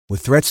With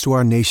threats to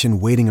our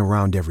nation waiting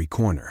around every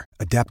corner,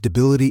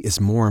 adaptability is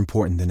more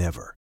important than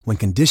ever. When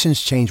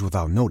conditions change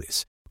without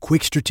notice,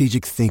 quick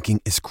strategic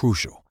thinking is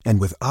crucial.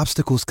 And with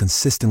obstacles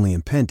consistently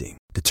impending,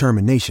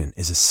 determination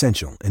is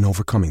essential in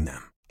overcoming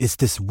them. It's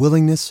this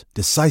willingness,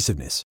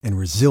 decisiveness, and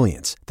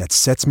resilience that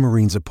sets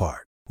Marines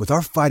apart. With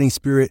our fighting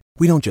spirit,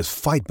 we don't just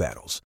fight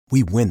battles,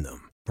 we win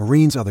them.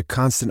 Marines are the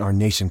constant our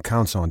nation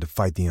counts on to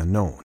fight the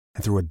unknown.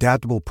 And through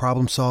adaptable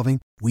problem solving,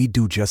 we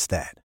do just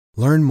that.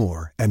 Learn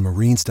more at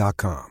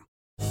marines.com.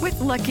 With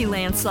Lucky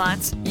Land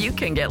Slots, you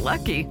can get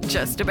lucky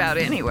just about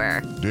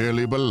anywhere.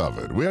 Dearly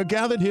beloved, we are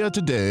gathered here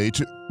today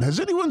to... Has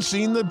anyone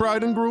seen the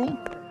bride and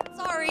groom?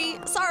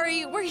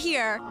 Sorry, we're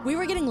here. We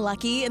were getting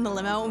lucky in the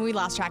limo and we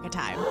lost track of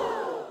time.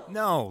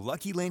 No,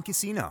 Lucky Land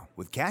Casino,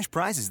 with cash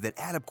prizes that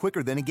add up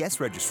quicker than a guest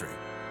registry.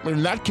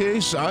 In that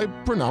case, I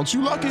pronounce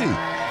you lucky.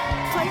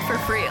 Play for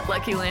free at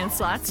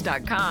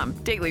LuckyLandSlots.com.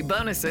 Daily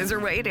bonuses are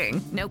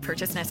waiting. No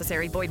purchase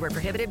necessary. Void where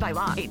prohibited by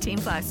law.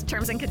 18+.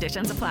 Terms and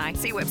conditions apply.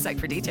 See website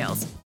for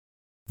details.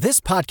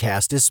 This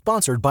podcast is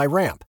sponsored by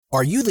Ramp.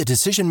 Are you the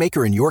decision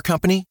maker in your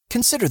company?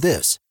 Consider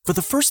this. For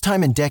the first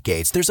time in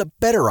decades, there's a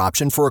better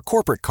option for a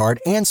corporate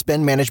card and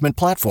spend management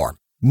platform.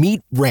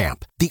 Meet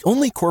Ramp, the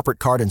only corporate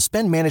card and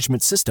spend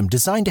management system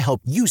designed to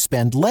help you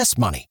spend less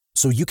money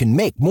so you can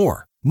make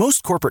more.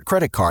 Most corporate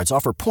credit cards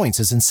offer points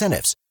as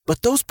incentives,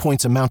 but those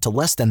points amount to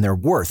less than their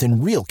worth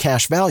in real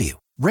cash value.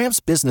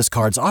 Ramp's business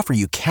cards offer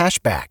you cash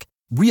back,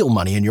 real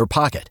money in your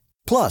pocket.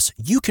 Plus,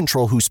 you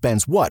control who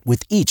spends what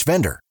with each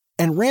vendor.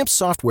 And Ramp's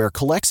software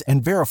collects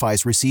and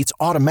verifies receipts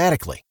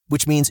automatically,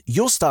 which means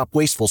you'll stop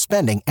wasteful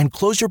spending and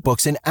close your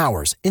books in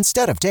hours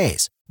instead of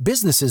days.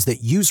 Businesses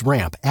that use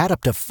Ramp add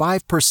up to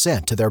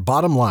 5% to their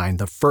bottom line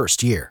the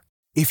first year.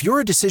 If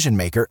you're a decision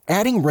maker,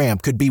 adding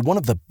Ramp could be one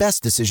of the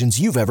best decisions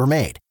you've ever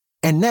made.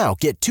 And now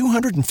get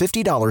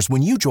 $250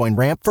 when you join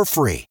Ramp for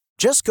free.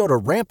 Just go to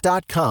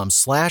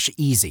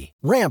ramp.com/easy.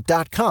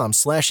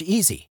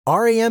 Ramp.com/easy.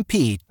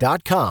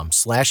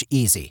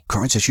 RAMP.com/easy.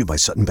 Cards issued by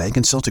Sutton Bank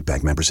and Celtic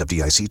Bank, members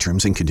FDIC.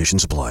 Terms and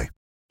conditions apply.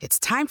 It's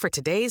time for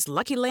today's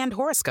Lucky Land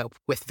horoscope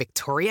with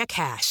Victoria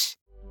Cash.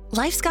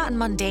 Life's gotten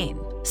mundane,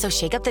 so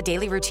shake up the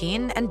daily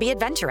routine and be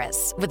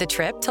adventurous with a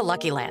trip to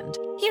Lucky Land.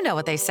 You know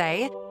what they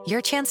say, your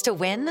chance to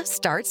win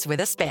starts with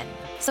a spin.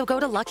 So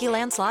go to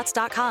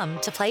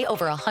LuckyLandSlots.com to play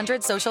over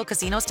 100 social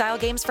casino-style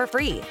games for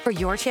free for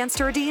your chance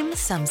to redeem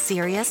some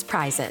serious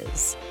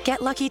prizes.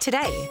 Get lucky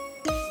today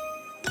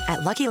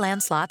at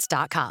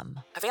LuckyLandSlots.com.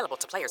 Available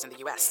to players in the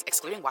U.S.,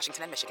 excluding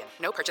Washington and Michigan.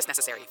 No purchase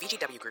necessary.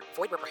 VGW Group.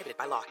 Void where prohibited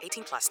by law.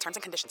 18+. Terms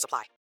and conditions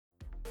apply.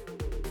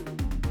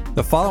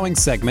 The following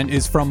segment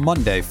is from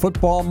Monday,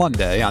 Football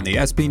Monday, on the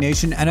SB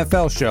Nation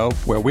NFL Show,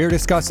 where we're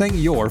discussing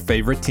your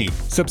favorite team.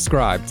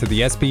 Subscribe to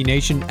the SB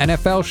Nation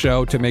NFL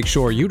Show to make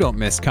sure you don't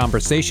miss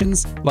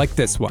conversations like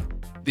this one.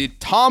 The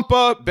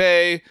Tampa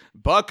Bay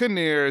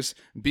Buccaneers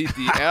beat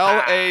the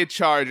LA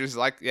Chargers.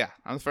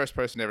 I'm the first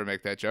person to ever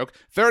make that joke.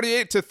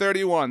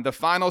 38-31, the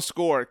final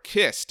score.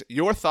 Kissed.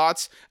 Your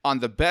thoughts on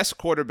the best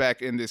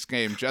quarterback in this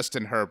game,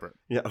 Justin Herbert?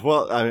 Yeah,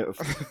 well,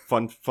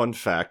 fun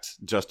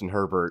fact, Justin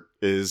Herbert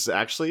is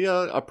actually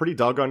a pretty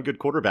doggone good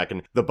quarterback.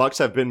 And the Bucs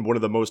have been one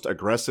of the most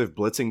aggressive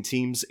blitzing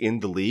teams in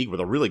the league, with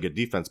a really good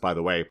defense, by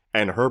the way.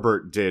 And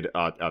Herbert did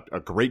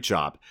a great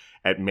job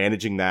at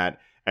managing that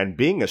and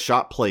being a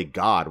shot play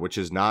god, which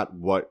is not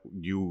what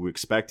you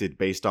expected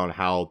based on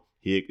how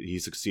he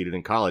succeeded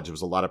in college. It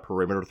was a lot of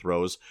perimeter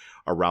throws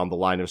around the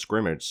line of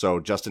scrimmage. So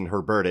Justin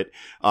Herbert,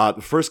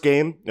 the first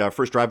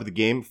drive of the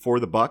game for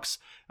the Bucs,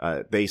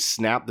 they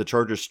snapped the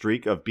Chargers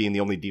streak of being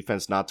the only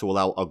defense not to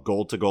allow a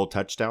goal-to-goal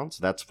touchdown.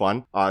 So that's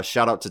fun.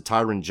 Shout out to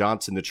Tyron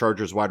Johnson, the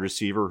Chargers wide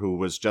receiver, who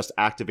was just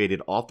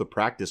activated off the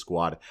practice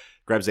squad,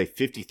 grabs a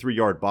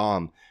 53-yard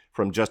bomb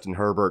from Justin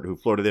Herbert, who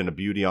floated in a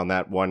beauty on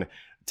that one.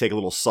 Take a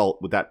little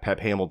salt with that Pep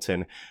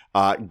Hamilton.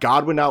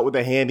 Godwin out with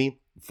a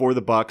hammy for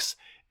the Bucs.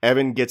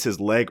 Evan gets his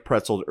leg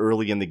pretzeled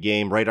early in the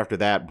game. Right after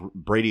that,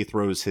 Brady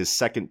throws his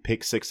second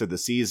pick six of the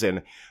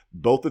season.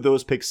 Both of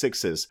those pick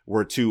sixes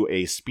were to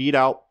a speed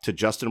out to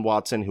Justin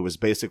Watson, who was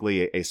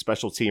basically a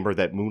special teamer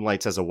that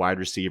moonlights as a wide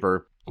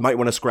receiver. Might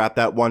want to scrap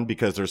that one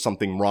because there's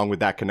something wrong with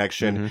that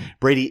connection. Mm-hmm.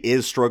 Brady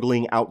is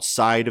struggling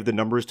outside of the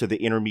numbers to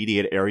the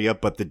intermediate area,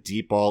 but the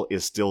deep ball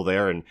is still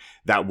there. And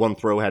that one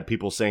throw had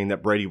people saying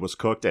that Brady was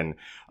cooked. And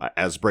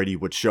as Brady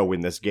would show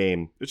in this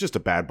game, it's just a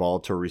bad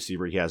ball to a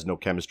receiver he has no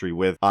chemistry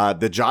with.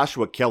 The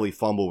Joshua Kelly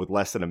fumble with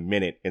less than a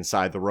minute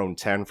inside their own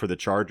 10 for the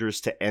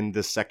Chargers to end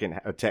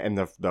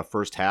the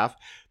first half.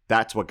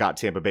 That's what got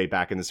Tampa Bay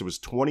back in this. It was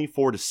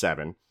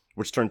 24-7,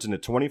 which turns into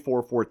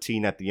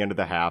 24-14 at the end of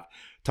the half.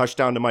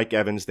 Touchdown to Mike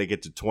Evans. They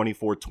get to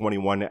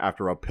 24-21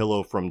 after a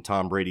pillow from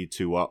Tom Brady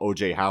to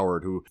O.J.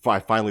 Howard, who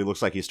finally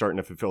looks like he's starting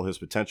to fulfill his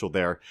potential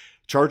there.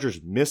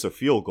 Chargers miss a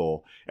field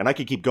goal, and I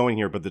could keep going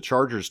here, but the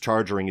Chargers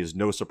charging is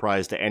no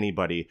surprise to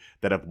anybody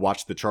that have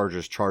watched the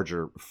Chargers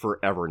charger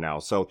forever now.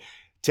 So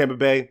Tampa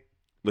Bay,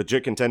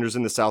 legit contenders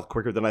in the South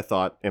quicker than I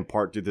thought, in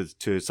part due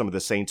to some of the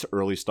Saints'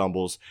 early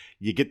stumbles.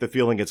 You get the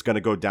feeling it's going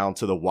to go down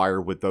to the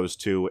wire with those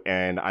two,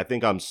 and I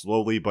think I'm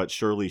slowly but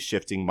surely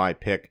shifting my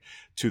pick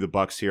to the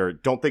Bucs here.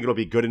 Don't think it'll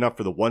be good enough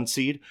for the 1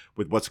 seed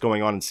with what's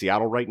going on in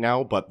Seattle right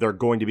now, but they're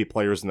going to be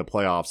players in the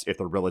playoffs if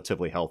they're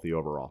relatively healthy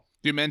overall.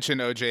 You mentioned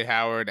O.J.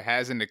 Howard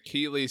has an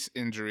Achilles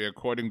injury,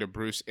 according to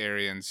Bruce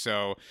Arians,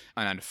 so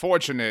an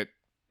unfortunate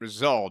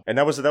result. And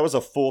that was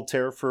a full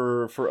tear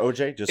for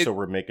OJ, so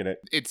we're making it.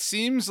 It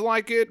seems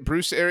like it.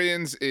 Bruce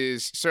Arians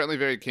is certainly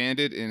very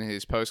candid in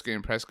his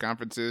post-game press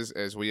conferences,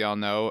 as we all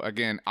know.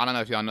 Again, I don't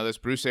know if y'all know this.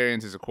 Bruce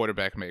Arians is a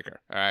quarterback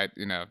maker. All right,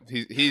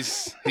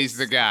 he's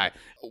the guy.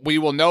 We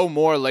will know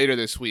more later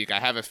this week. I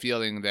have a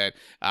feeling that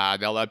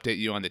they'll update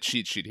you on the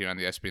cheat sheet here on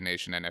the SB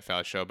Nation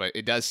NFL show, but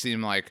it does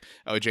seem like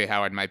O.J.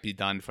 Howard might be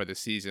done for the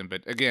season,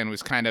 but again,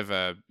 was kind of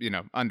a,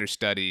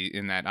 understudy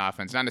in that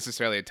offense. Not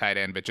necessarily a tight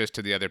end, but just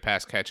to the other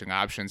pass catching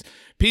options.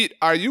 Pete,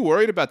 are you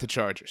worried about the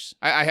Chargers?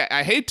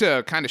 I hate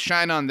to kind of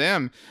shine on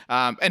them.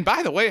 And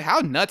by the way, how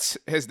nuts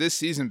has this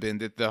season been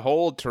that the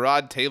whole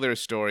Tyrod Taylor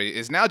story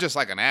is now just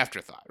like an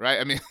afterthought, right?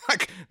 I mean,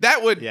 like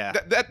that would,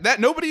 that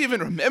nobody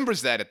even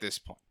remembers that at this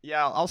point.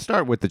 Yeah, I'll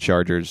start with the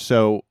Chargers.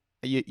 So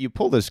you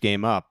pull this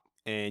game up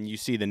and you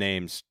see the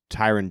names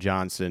Tyron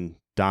Johnson,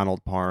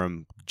 Donald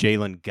Parham,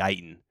 Jalen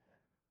Guyton.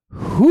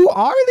 Who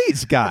are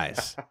these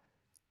guys?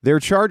 They're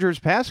Chargers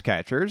pass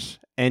catchers,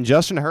 and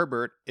Justin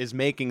Herbert is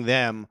making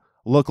them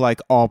look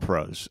like all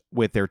pros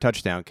with their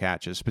touchdown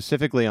catches,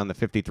 specifically on the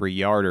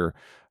 53-yarder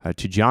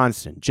to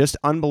Johnson. Just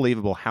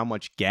unbelievable how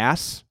much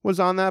gas was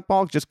on that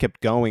ball. Just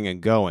kept going and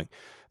going.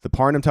 The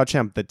Parham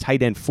touchdown, the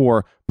tight end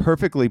 4,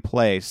 perfectly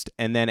placed.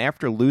 And then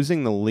after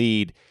losing the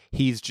lead,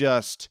 he's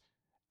just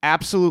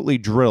absolutely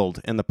drilled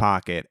in the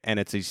pocket, and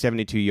it's a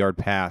 72-yard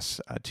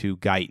pass to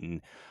Guyton.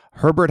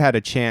 Herbert had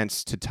a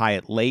chance to tie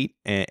it late,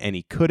 and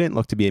he couldn't.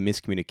 Looked to be a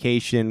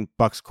miscommunication.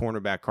 Bucs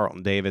cornerback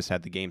Carlton Davis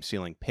had the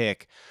game-sealing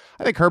pick.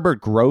 I think Herbert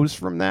grows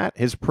from that.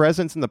 His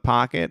presence in the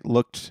pocket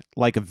looked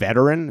like a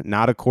veteran,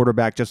 not a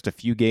quarterback just a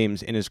few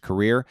games in his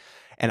career.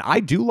 And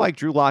I do like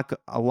Drew Lock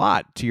a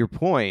lot, to your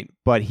point,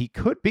 but he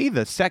could be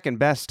the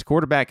second-best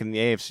quarterback in the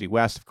AFC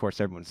West. Of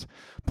course, everyone's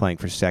playing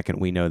for second.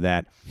 We know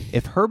that.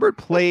 If Herbert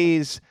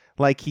plays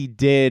like he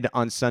did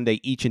on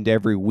Sunday each and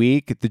every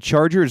week, the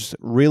Chargers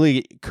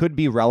really could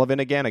be relevant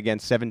again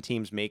against 7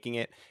 teams making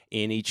it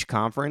in each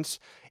conference.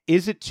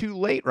 Is it too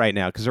late right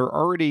now? Because they're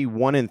already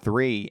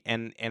 1-3,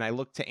 and I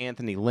look to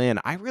Anthony Lynn.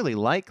 I really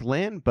like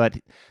Lynn, but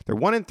they're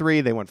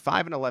 1-3. They went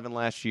 5-11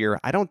 last year.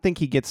 I don't think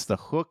he gets the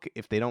hook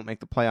if they don't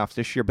make the playoffs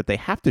this year, but they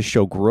have to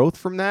show growth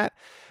from that.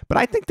 But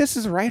I think this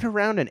is right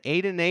around an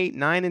 8-8,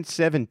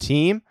 9-7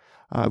 team.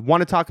 I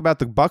want to talk about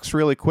the Bucs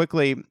really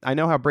quickly. I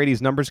know how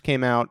Brady's numbers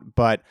came out,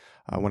 but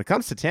when it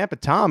comes to Tampa,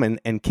 Tom,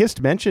 and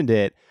Kist mentioned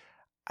it,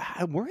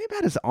 I worry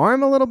about his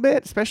arm a little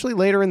bit, especially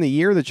later in the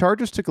year. The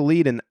Chargers took a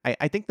lead, and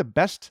I think the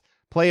best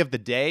play of the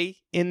day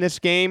in this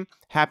game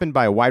happened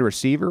by a wide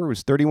receiver. It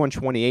was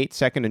 31-28,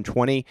 2nd and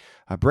 20.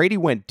 Brady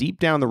went deep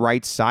down the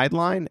right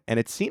sideline, and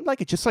it seemed like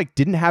it just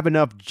didn't have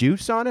enough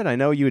juice on it. I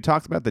know you had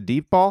talked about the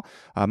deep ball.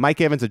 Mike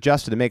Evans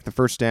adjusted to make the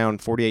first down,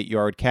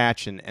 48-yard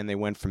catch, and they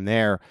went from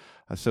there.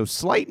 So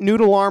slight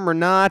noodle arm or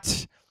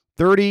not,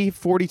 30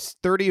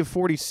 of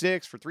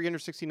 46 for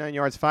 369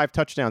 yards, 5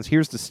 touchdowns.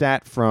 Here's the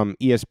stat from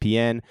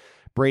ESPN.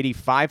 Brady,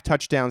 5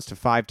 touchdowns to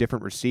 5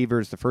 different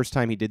receivers. The first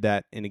time he did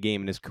that in a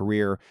game in his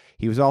career.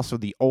 He was also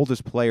the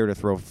oldest player to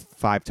throw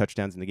 5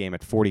 touchdowns in the game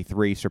at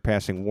 43,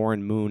 surpassing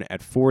Warren Moon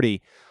at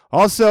 40.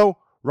 Also,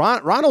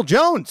 Ronald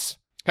Jones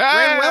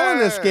ran well in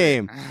this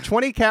game.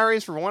 20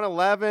 carries for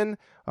 111.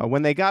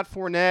 When they got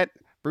Fournette,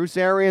 Bruce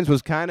Arians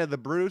was kind of the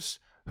Bruce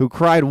who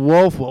cried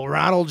wolf. Well,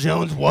 Ronald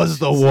Jones was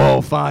the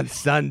wolf on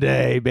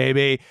Sunday,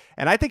 baby.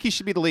 And I think he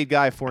should be the lead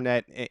guy,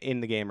 Fournette,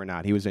 in the game or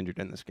not. He was injured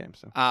in this game.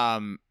 So,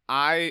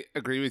 I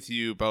agree with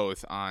you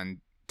both on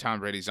Tom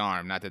Brady's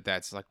arm. Not that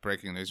that's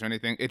breaking news or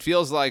anything. It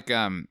feels like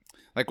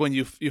when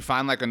you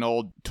find an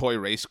old toy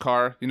race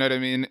car, you know what I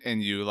mean?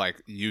 And you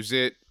use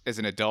it as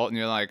an adult and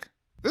you're like,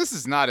 this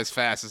is not as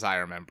fast as I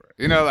remember.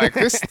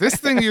 This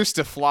thing used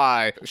to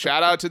fly.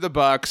 Shout out to the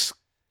Bucs,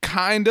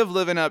 kind of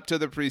living up to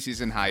the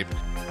preseason hype.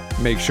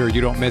 Make sure you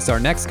don't miss our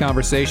next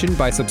conversation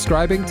by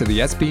subscribing to the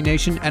SB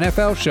Nation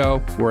NFL show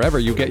wherever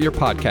you get your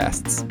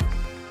podcasts.